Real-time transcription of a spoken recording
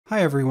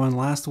Hi everyone,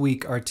 last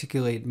week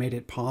Articulate made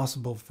it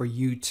possible for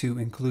you to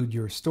include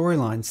your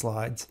storyline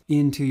slides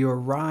into your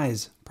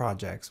Rise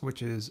projects,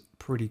 which is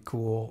pretty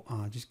cool.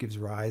 Just gives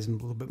Rise a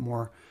little bit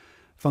more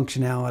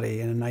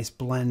functionality and a nice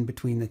blend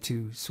between the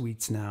two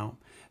suites now.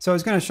 So I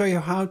was going to show you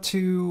how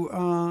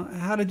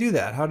to do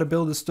that, how to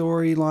build a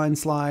storyline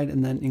slide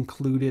and then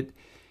include it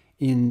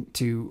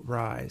into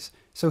Rise.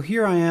 So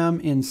here I am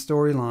in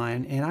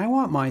Storyline, and I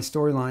want my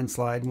storyline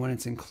slide, when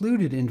it's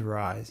included into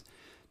Rise,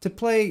 to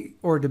play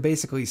or to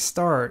basically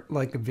start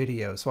like a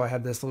video. So I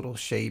have this little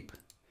shape.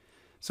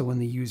 So when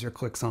the user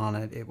clicks on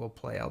it, it will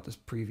play. I'll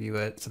just preview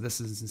it. So this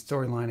is in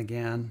Storyline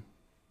again.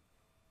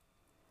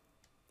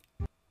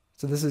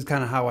 So this is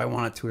kind of how I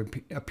want it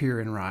to appear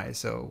in Rise.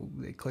 So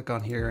they click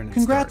on here and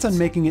congrats on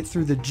making it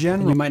through the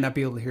general. You might not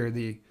be able to hear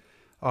the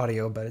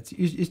audio, but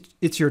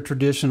it's your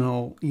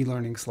traditional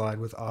e-learning slide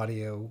with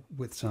audio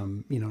with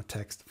some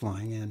text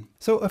flying in.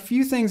 So a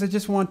few things I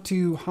just want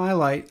to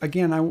highlight.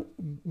 Again,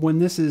 when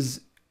this is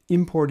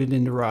imported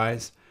into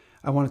Rise,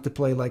 I want it to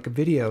play like a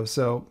video.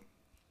 So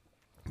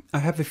I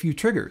have a few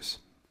triggers.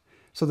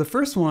 So the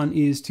first one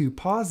is to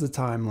pause the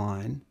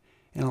timeline,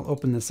 and I'll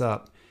open this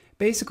up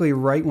basically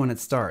right when it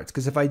starts,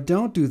 because if I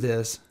don't do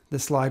this, the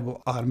slide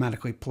will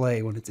automatically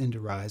play when it's into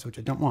Rise, which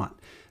I don't want.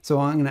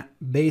 So I'm going to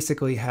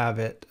basically have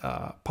it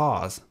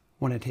pause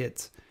when it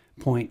hits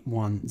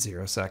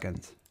 0.10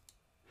 seconds.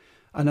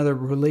 Another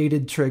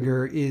related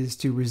trigger is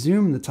to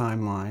resume the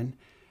timeline,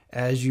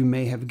 as you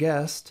may have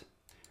guessed,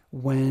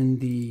 when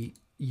the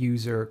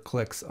user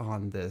clicks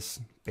on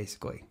this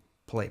basically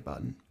play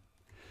button.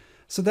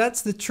 So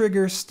that's the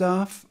trigger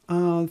stuff.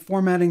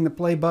 Formatting the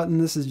play button,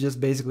 this is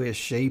just basically a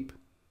shape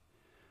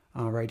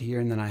right here,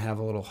 and then I have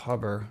a little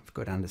hover.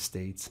 Go down to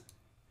states,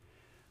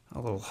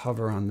 a little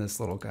hover on this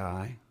little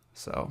guy.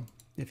 So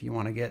if you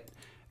want to get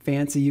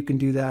fancy, you can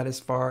do that as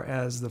far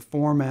as the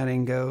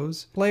formatting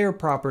goes. Player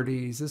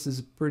properties, this is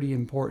pretty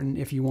important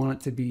if you want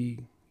it to be,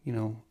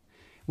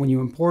 when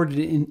you import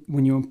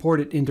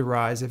it into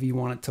Rise, if you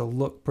want it to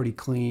look pretty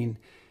clean.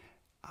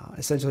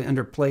 Essentially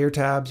under player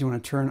tabs, you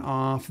want to turn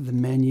off the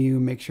menu,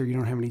 make sure you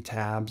don't have any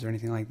tabs or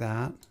anything like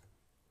that.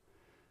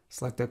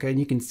 Select OK, and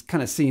you can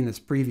kind of see in this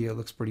preview, it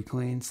looks pretty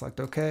clean.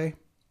 Select OK.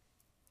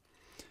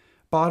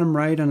 Bottom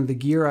right under the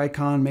gear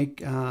icon,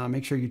 make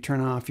sure you turn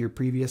off your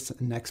previous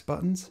and next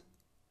buttons.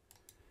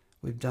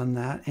 We've done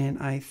that, and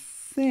I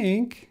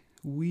think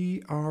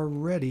we are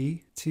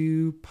ready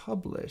to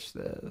publish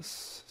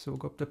this. So we'll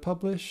go up to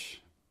Publish.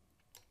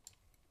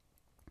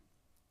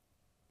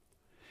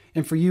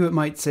 And for you, it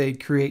might say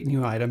Create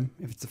New Item.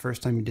 If it's the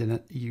first time you did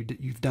it,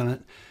 you've done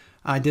it.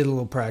 I did a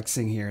little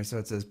practicing here, so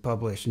it says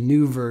Publish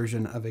New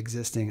Version of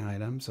Existing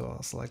Item. So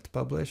I'll select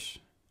Publish.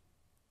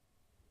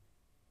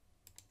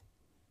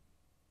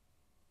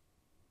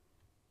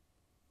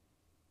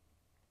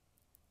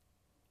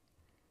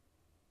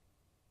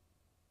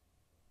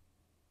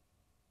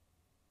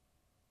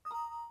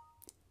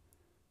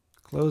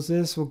 Close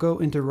this. We'll go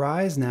into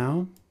Rise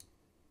now.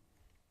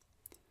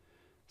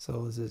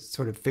 So this is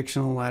sort of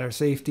fictional ladder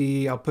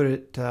safety. I'll put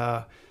it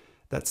that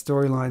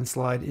storyline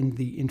slide in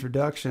the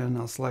introduction.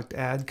 I'll select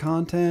Add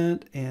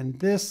Content, and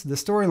the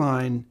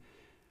storyline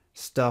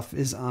stuff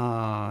is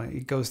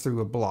it goes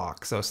through a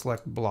block. So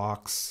select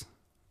Blocks.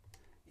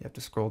 You have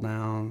to scroll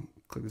down,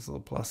 click this little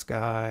plus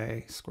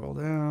guy, scroll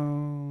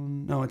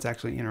down. No, it's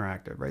actually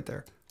interactive right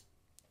there.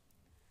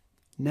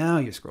 Now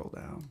you scroll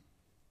down.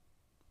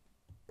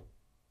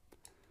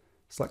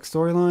 Select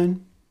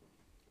Storyline.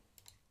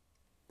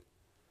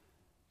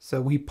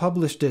 So we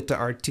published it to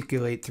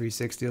Articulate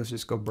 360. Let's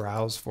just go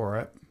browse for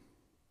it.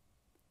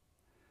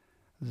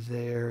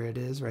 There it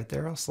is right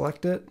there. I'll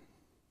select it.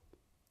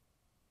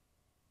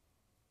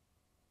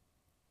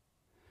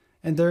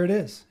 And there it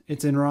is.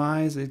 It's in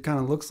Rise. It kind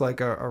of looks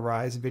like a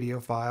Rise video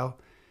file.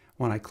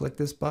 When I click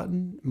this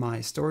button, my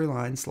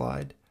storyline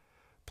slide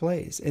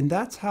plays. And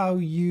that's how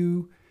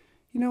you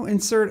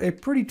insert a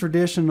pretty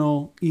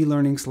traditional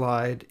e-learning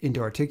slide into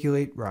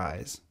Articulate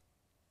Rise.